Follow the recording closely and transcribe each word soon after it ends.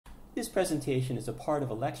This presentation is a part of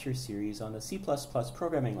a lecture series on the C++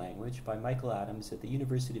 programming language by Michael Adams at the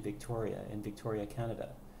University of Victoria in Victoria,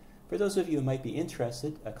 Canada. For those of you who might be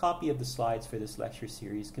interested, a copy of the slides for this lecture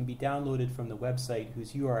series can be downloaded from the website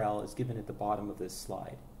whose URL is given at the bottom of this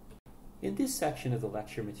slide. In this section of the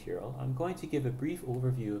lecture material, I'm going to give a brief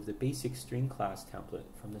overview of the basic string class template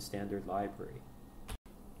from the standard library.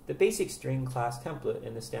 The basic string class template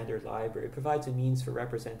in the standard library provides a means for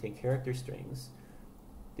representing character strings.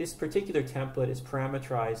 This particular template is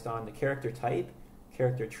parameterized on the character type,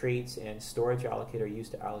 character traits, and storage allocator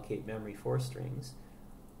used to allocate memory for strings.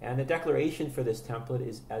 And the declaration for this template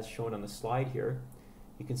is as shown on the slide here.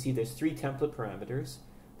 You can see there's three template parameters.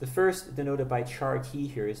 The first, denoted by char t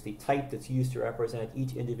here, is the type that's used to represent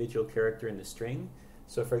each individual character in the string.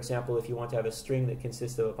 So for example, if you want to have a string that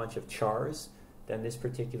consists of a bunch of chars, then this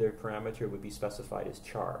particular parameter would be specified as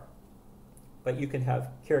char. But you can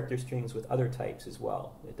have character strings with other types as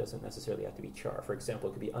well. It doesn't necessarily have to be char. For example,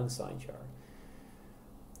 it could be unsigned char.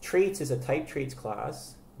 Traits is a type traits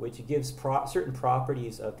class, which gives certain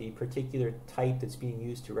properties of the particular type that's being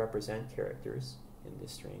used to represent characters in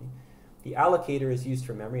this string. The allocator is used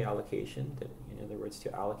for memory allocation, in other words,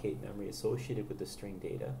 to allocate memory associated with the string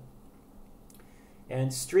data.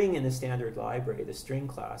 And string in the standard library, the string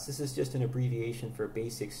class, this is just an abbreviation for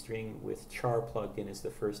basic string with char plugged in as the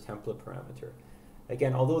first template parameter.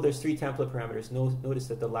 Again, although there's three template parameters, notice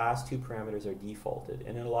that the last two parameters are defaulted.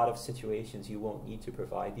 And in a lot of situations, you won't need to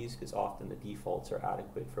provide these because often the defaults are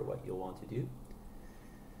adequate for what you'll want to do.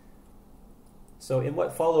 So in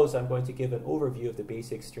what follows, I'm going to give an overview of the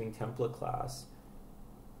basic string template class.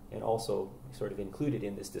 And also sort of included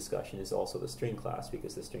in this discussion is also the string class,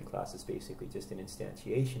 because the string class is basically just an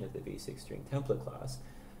instantiation of the basic string template class.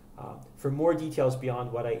 For more details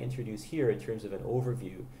beyond what I introduce here in terms of an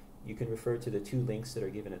overview, you can refer to the two links that are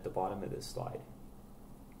given at the bottom of this slide.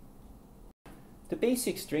 The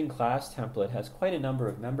basic string class template has quite a number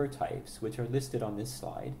of member types, which are listed on this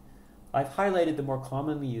slide. I've highlighted the more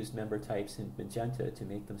commonly used member types in magenta to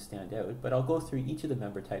make them stand out, but I'll go through each of the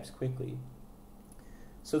member types quickly.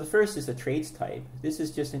 So the first is the traits type. This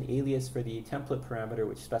is just an alias for the template parameter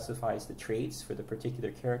which specifies the traits for the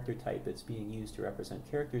particular character type that's being used to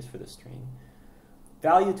represent characters for the string.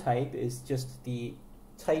 Value type is just the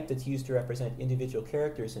type that's used to represent individual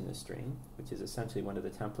characters in the string, which is essentially one of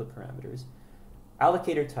the template parameters.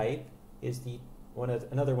 Allocator type is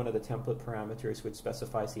another one of the template parameters which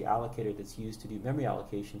specifies the allocator that's used to do memory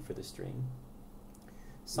allocation for the string.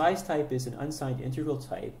 Size type is an unsigned integral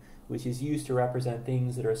type, which is used to represent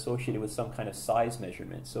things that are associated with some kind of size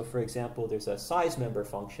measurement. So for example, there's a size member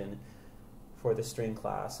function for the string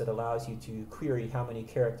class that allows you to query how many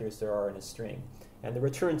characters there are in a string. And the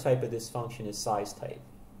return type of this function is size type.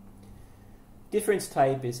 Difference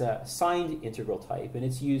type is a signed integral type, and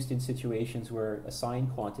it's used in situations where a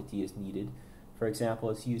signed quantity is needed. For example,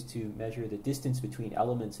 it's used to measure the distance between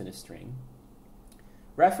elements in a string.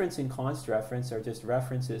 Reference and const reference are just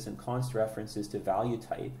references and const references to value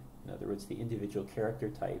type, in other words, the individual character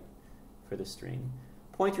type for the string.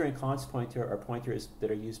 Pointer and const pointer are pointers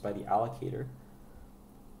that are used by the allocator.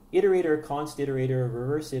 Iterator, const iterator,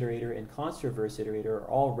 reverse iterator, and const reverse iterator are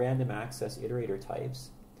all random access iterator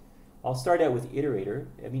types. I'll start out with iterator.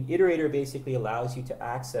 Iterator basically allows you to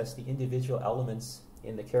access the individual elements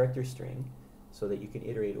in the character string so that you can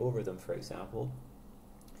iterate over them, for example.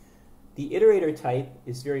 The iterator type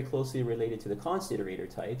is very closely related to the const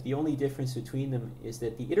iterator type. The only difference between them is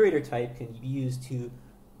that the iterator type can be used to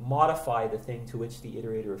modify the thing to which the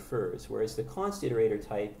iterator refers, whereas the const iterator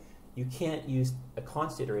type, you can't use a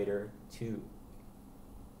const iterator to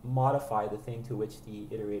modify the thing to which the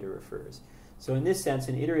iterator refers. So in this sense,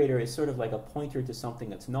 an iterator is sort of like a pointer to something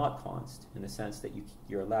that's not const, in the sense that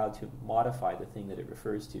you're allowed to modify the thing that it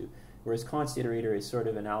refers to. Whereas const iterator is sort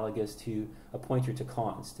of analogous to a pointer to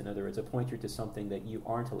const. In other words, a pointer to something that you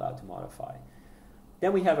aren't allowed to modify.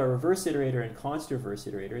 Then we have a reverse iterator and const reverse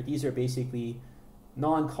iterator. These are basically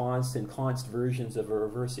non-const and const versions of a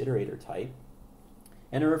reverse iterator type.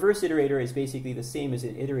 And a reverse iterator is basically the same as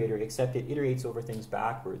an iterator, except it iterates over things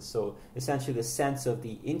backwards. So essentially the sense of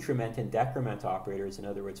the increment and decrement operators, in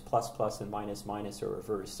other words, plus plus and minus minus, are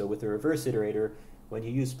reversed. So with a reverse iterator, when you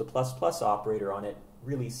use the plus plus operator on it,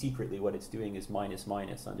 really secretly what it's doing is minus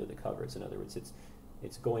minus under the covers. In other words,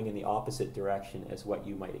 it's going in the opposite direction as what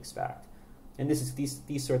you might expect. And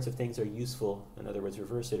these sorts of things are useful. In other words,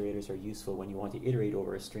 reverse iterators are useful when you want to iterate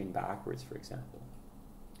over a string backwards, for example.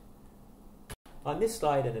 On this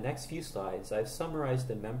slide and the next few slides, I've summarized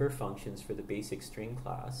the member functions for the basic string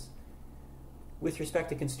class. With respect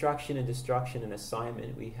to construction and destruction and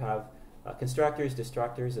assignment, we have constructors,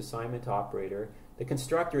 destructors, assignment operator. The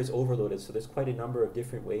constructor is overloaded, so there's quite a number of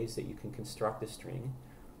different ways that you can construct a string.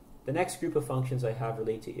 The next group of functions I have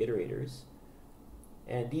relate to iterators.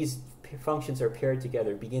 And these functions are paired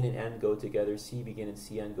together. Begin and end go together, C begin and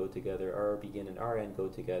Cn go together, R begin and Rn go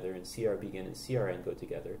together, and Cr begin and Crn go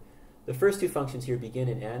together. The first two functions here, begin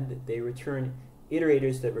and end, they return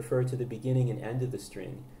iterators that refer to the beginning and end of the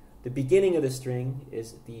string. The beginning of the string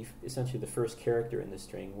is essentially the first character in the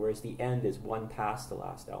string, whereas the end is one past the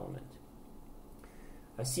last element.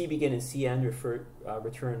 C begin and Cn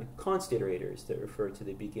return const iterators that refer to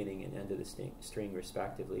the beginning and end of the string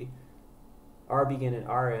respectively. R begin and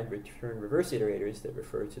Rn return reverse iterators that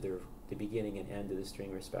refer to the beginning and end of the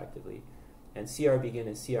string respectively. And Cr begin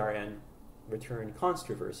and Crn return const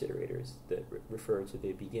reverse iterators that refer to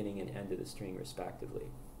the beginning and end of the string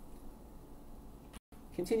respectively.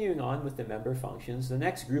 Continuing on with the member functions, the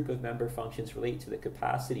next group of member functions relate to the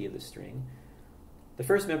capacity of the string. The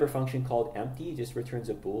first member function, called empty, just returns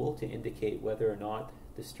a bool to indicate whether or not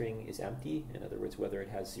the string is empty, in other words, whether it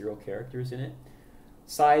has 0 characters in it.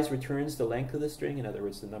 Size returns the length of the string, in other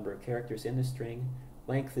words, the number of characters in the string.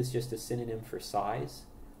 Length is just a synonym for size.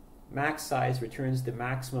 Max size returns the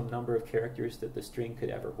maximum number of characters that the string could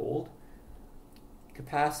ever hold.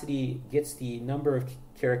 Capacity gets the number of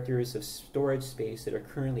characters of storage space that are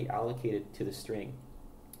currently allocated to the string.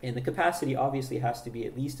 And the capacity obviously has to be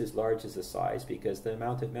at least as large as the size, because the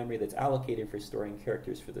amount of memory that's allocated for storing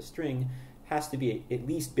characters for the string has to be at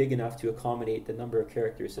least big enough to accommodate the number of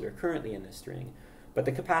characters that are currently in the string. But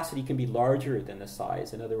the capacity can be larger than the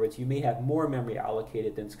size. In other words, you may have more memory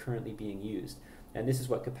allocated than is currently being used. And this is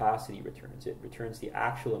what capacity returns. It returns the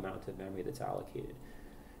actual amount of memory that's allocated.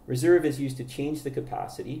 Reserve is used to change the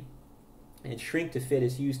capacity, and shrink to fit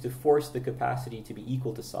is used to force the capacity to be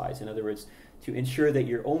equal to size. In other words, to ensure that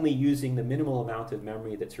you're only using the minimal amount of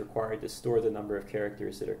memory that's required to store the number of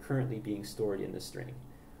characters that are currently being stored in the string.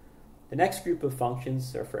 The next group of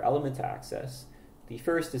functions are for element access. The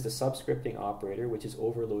first is the subscripting operator, which is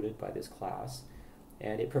overloaded by this class,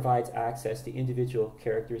 and it provides access to individual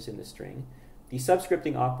characters in the string. The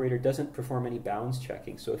subscripting operator doesn't perform any bounds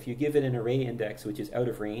checking, so if you give it an array index which is out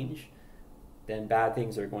of range, then bad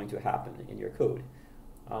things are going to happen in your code.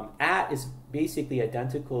 At is basically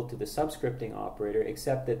identical to the subscripting operator,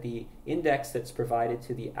 except that the index that's provided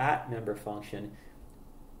to the at member function,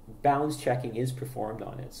 bounds checking is performed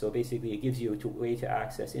on it. So basically it gives you a way to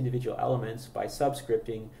access individual elements by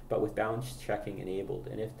subscripting, but with bounds checking enabled.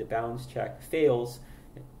 And if the bounds check fails,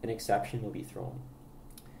 an exception will be thrown.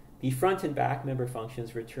 The front and back member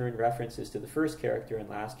functions return references to the first character and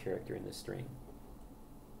last character in the string.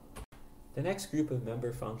 The next group of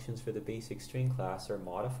member functions for the basic string class are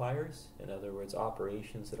modifiers, in other words,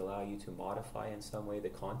 operations that allow you to modify in some way the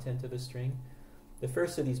content of a string. The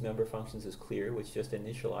first of these member functions is clear, which just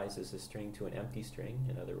initializes a string to an empty string,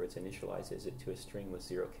 in other words, initializes it to a string with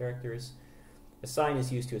 0 characters. Assign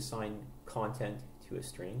is used to assign content to a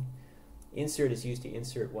string. Insert is used to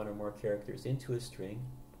insert one or more characters into a string.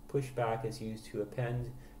 Pushback is used to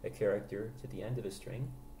append a character to the end of a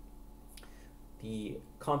string. The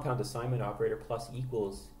compound assignment operator plus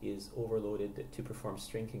equals is overloaded to perform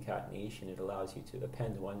string concatenation. It allows you to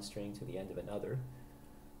append one string to the end of another.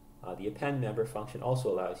 The append member function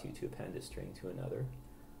also allows you to append a string to another.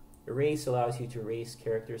 Erase allows you to erase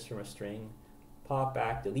characters from a string. Pop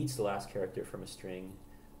back deletes the last character from a string.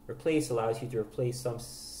 Replace allows you to replace some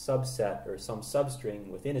subset or some substring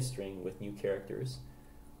within a string with new characters.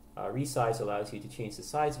 Resize allows you to change the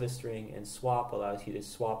size of a string, and swap allows you to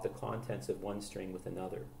swap the contents of one string with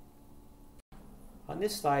another. On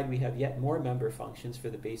this slide we have yet more member functions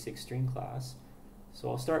for the basic string class. So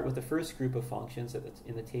I'll start with the first group of functions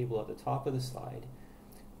in the table at the top of the slide.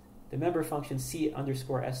 The member function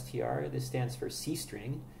C_str, this stands for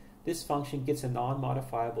cstring. This function gets a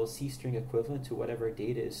non-modifiable cstring equivalent to whatever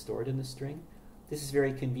data is stored in the string. This is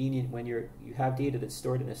very convenient when you have data that's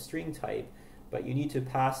stored in a string type, but you need to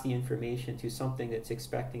pass the information to something that's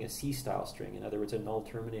expecting a C-style string, in other words, a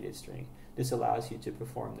null-terminated string. This allows you to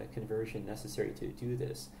perform the conversion necessary to do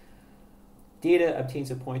this. Data obtains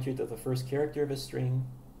a pointer to the first character of a string.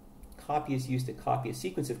 Copy is used to copy a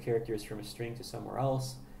sequence of characters from a string to somewhere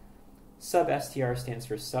else. Sub_str stands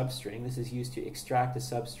for substring. This is used to extract a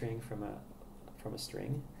substring from a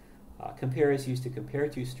string. Compare is used to compare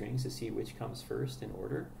two strings to see which comes first in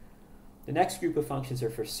order. The next group of functions are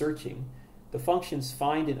for searching. The functions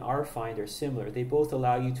find and rfind are similar. They both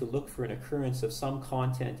allow you to look for an occurrence of some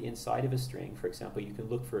content inside of a string. For example, you can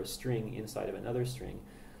look for a string inside of another string.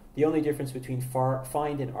 The only difference between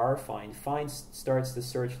find and rfind, find starts the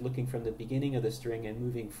search looking from the beginning of the string and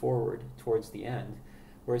moving forward towards the end,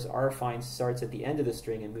 whereas rfind starts at the end of the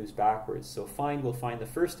string and moves backwards. So find will find the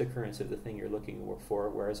first occurrence of the thing you're looking for,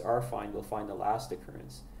 whereas rfind will find the last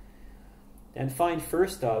occurrence. And find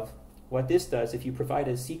first of, what this does, if you provide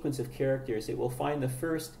a sequence of characters, it will find the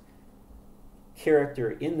first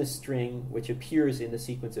character in the string which appears in the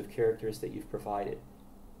sequence of characters that you've provided.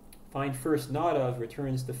 Find first not of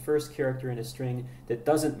returns the first character in a string that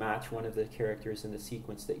doesn't match one of the characters in the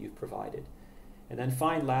sequence that you've provided. And then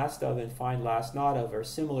find last of and find last not of are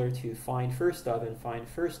similar to find first of and find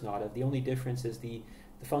first not of. The only difference is the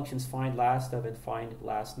functions find last of and find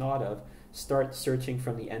last not of start searching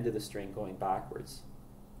from the end of the string going backwards.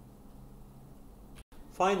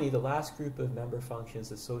 Finally, the last group of member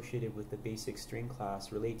functions associated with the basic string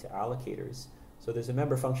class relate to allocators. So there's a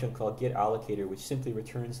member function called getAllocator, which simply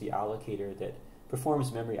returns the allocator that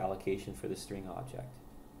performs memory allocation for the string object.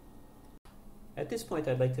 At this point,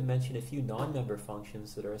 I'd like to mention a few non-member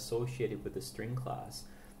functions that are associated with the string class.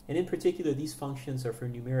 And in particular, these functions are for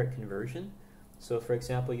numeric conversion. So for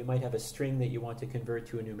example, you might have a string that you want to convert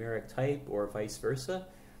to a numeric type or vice versa.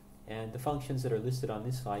 And the functions that are listed on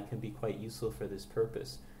this slide can be quite useful for this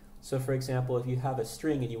purpose. So for example, if you have a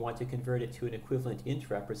string and you want to convert it to an equivalent int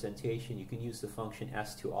representation, you can use the function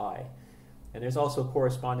s to I. And there's also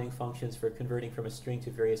corresponding functions for converting from a string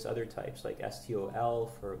to various other types, like stol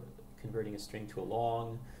for converting a string to a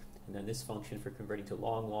long, and then this function for converting to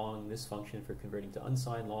long long, this function for converting to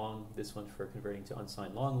unsigned long, this one for converting to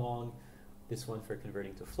unsigned long long, this one for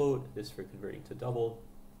converting to float, this for converting to double,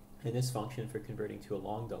 and this function for converting to a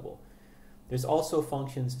long double. There's also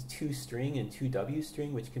functions toString and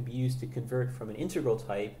toWstring, which can be used to convert from an integral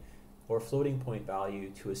type or floating point value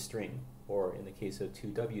to a string, or in the case of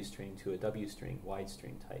toWstring to a wstring, wide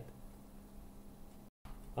string type.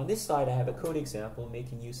 On this slide, I have a code example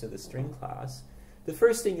making use of the string class. The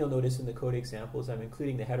first thing you'll notice in the code example is I'm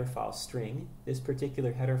including the header file string. This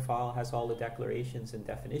particular header file has all the declarations and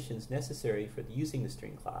definitions necessary for using the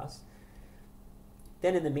string class.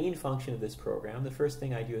 Then in the main function of this program, the first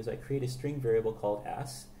thing I do is I create a string variable called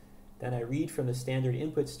s. Then I read from the standard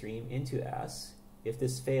input stream into s. If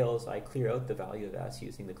this fails, I clear out the value of s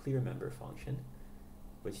using the clear member function,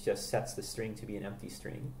 which just sets the string to be an empty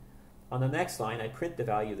string. On the next line, I print the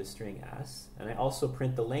value of the string s, and I also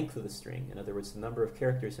print the length of the string, in other words, the number of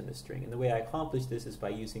characters in the string. And the way I accomplish this is by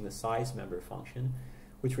using the size member function,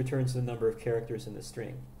 which returns the number of characters in the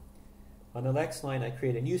string. On the next line, I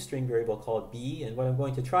create a new string variable called b, and what I'm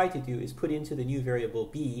going to try to do is put into the new variable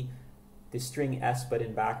b the string s but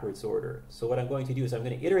in backwards order. So what I'm going to do is I'm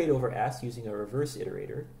going to iterate over s using a reverse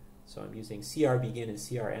iterator. So I'm using crbegin and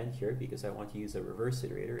crend here because I want to use a reverse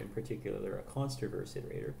iterator, in particular a const reverse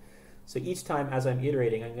iterator. So each time as I'm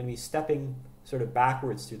iterating, I'm going to be stepping sort of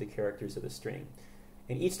backwards through the characters of the string.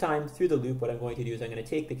 And each time through the loop, what I'm going to do is I'm going to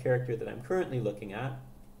take the character that I'm currently looking at,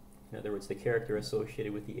 in other words, the character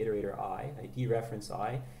associated with the iterator I dereference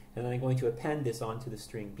I, and then I'm going to append this onto the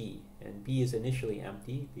string b. And b is initially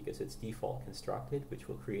empty because it's default constructed, which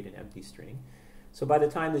will create an empty string. So by the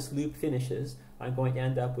time this loop finishes, I'm going to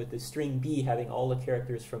end up with the string b having all the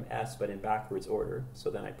characters from s but in backwards order. So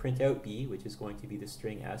then I print out b, which is going to be the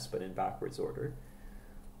string s but in backwards order.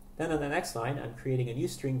 Then on the next line, I'm creating a new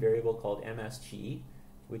string variable called msg,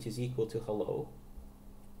 which is equal to hello.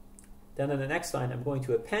 Then on the next line, I'm going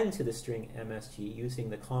to append to the string msg using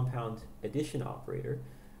the compound addition operator,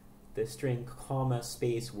 the string comma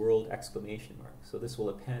space world exclamation mark. So this will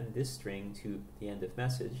append this string to the end of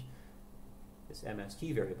message, this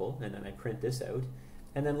msg variable, and then I print this out.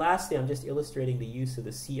 And then lastly, I'm just illustrating the use of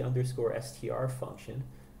the c_str function.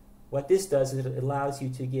 What this does is it allows you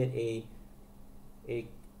to get a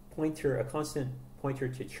constant pointer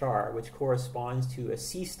to char, which corresponds to a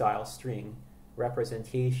C-style string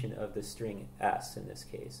representation of the string s in this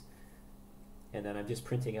case. And then I'm just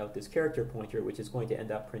printing out this character pointer, which is going to end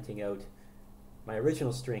up printing out my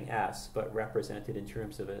original string s, but represented in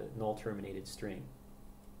terms of a null-terminated string.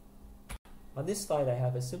 On this slide, I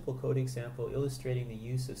have a simple code example illustrating the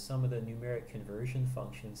use of some of the numeric conversion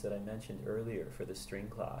functions that I mentioned earlier for the string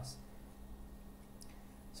class.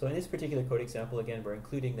 So in this particular code example, again, we're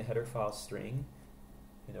including the header file string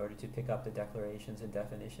in order to pick up the declarations and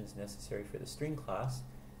definitions necessary for the string class.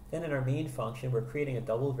 Then in our main function, we're creating a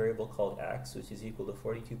double variable called x, which is equal to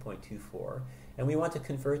 42.24, and we want to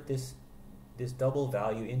convert this double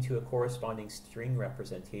value into a corresponding string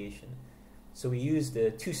representation. So we use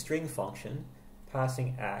the toString function,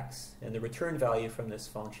 passing x, and the return value from this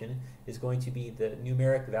function is going to be the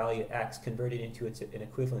numeric value x converted into an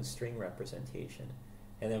equivalent string representation.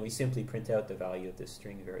 And then we simply print out the value of this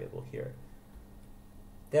string variable here.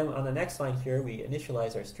 Then on the next line here, we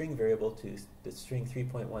initialize our string variable to the string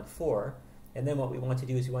 3.14, And then what we want to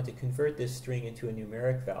do is we want to convert this string into a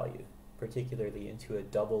numeric value, particularly into a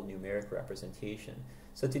double numeric representation.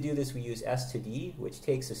 So to do this, we use s to d, which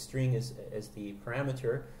takes a string as the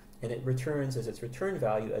parameter, and it returns as its return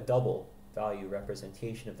value a double value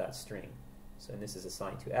representation of that string. So and this is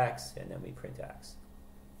assigned to x, and then we print x.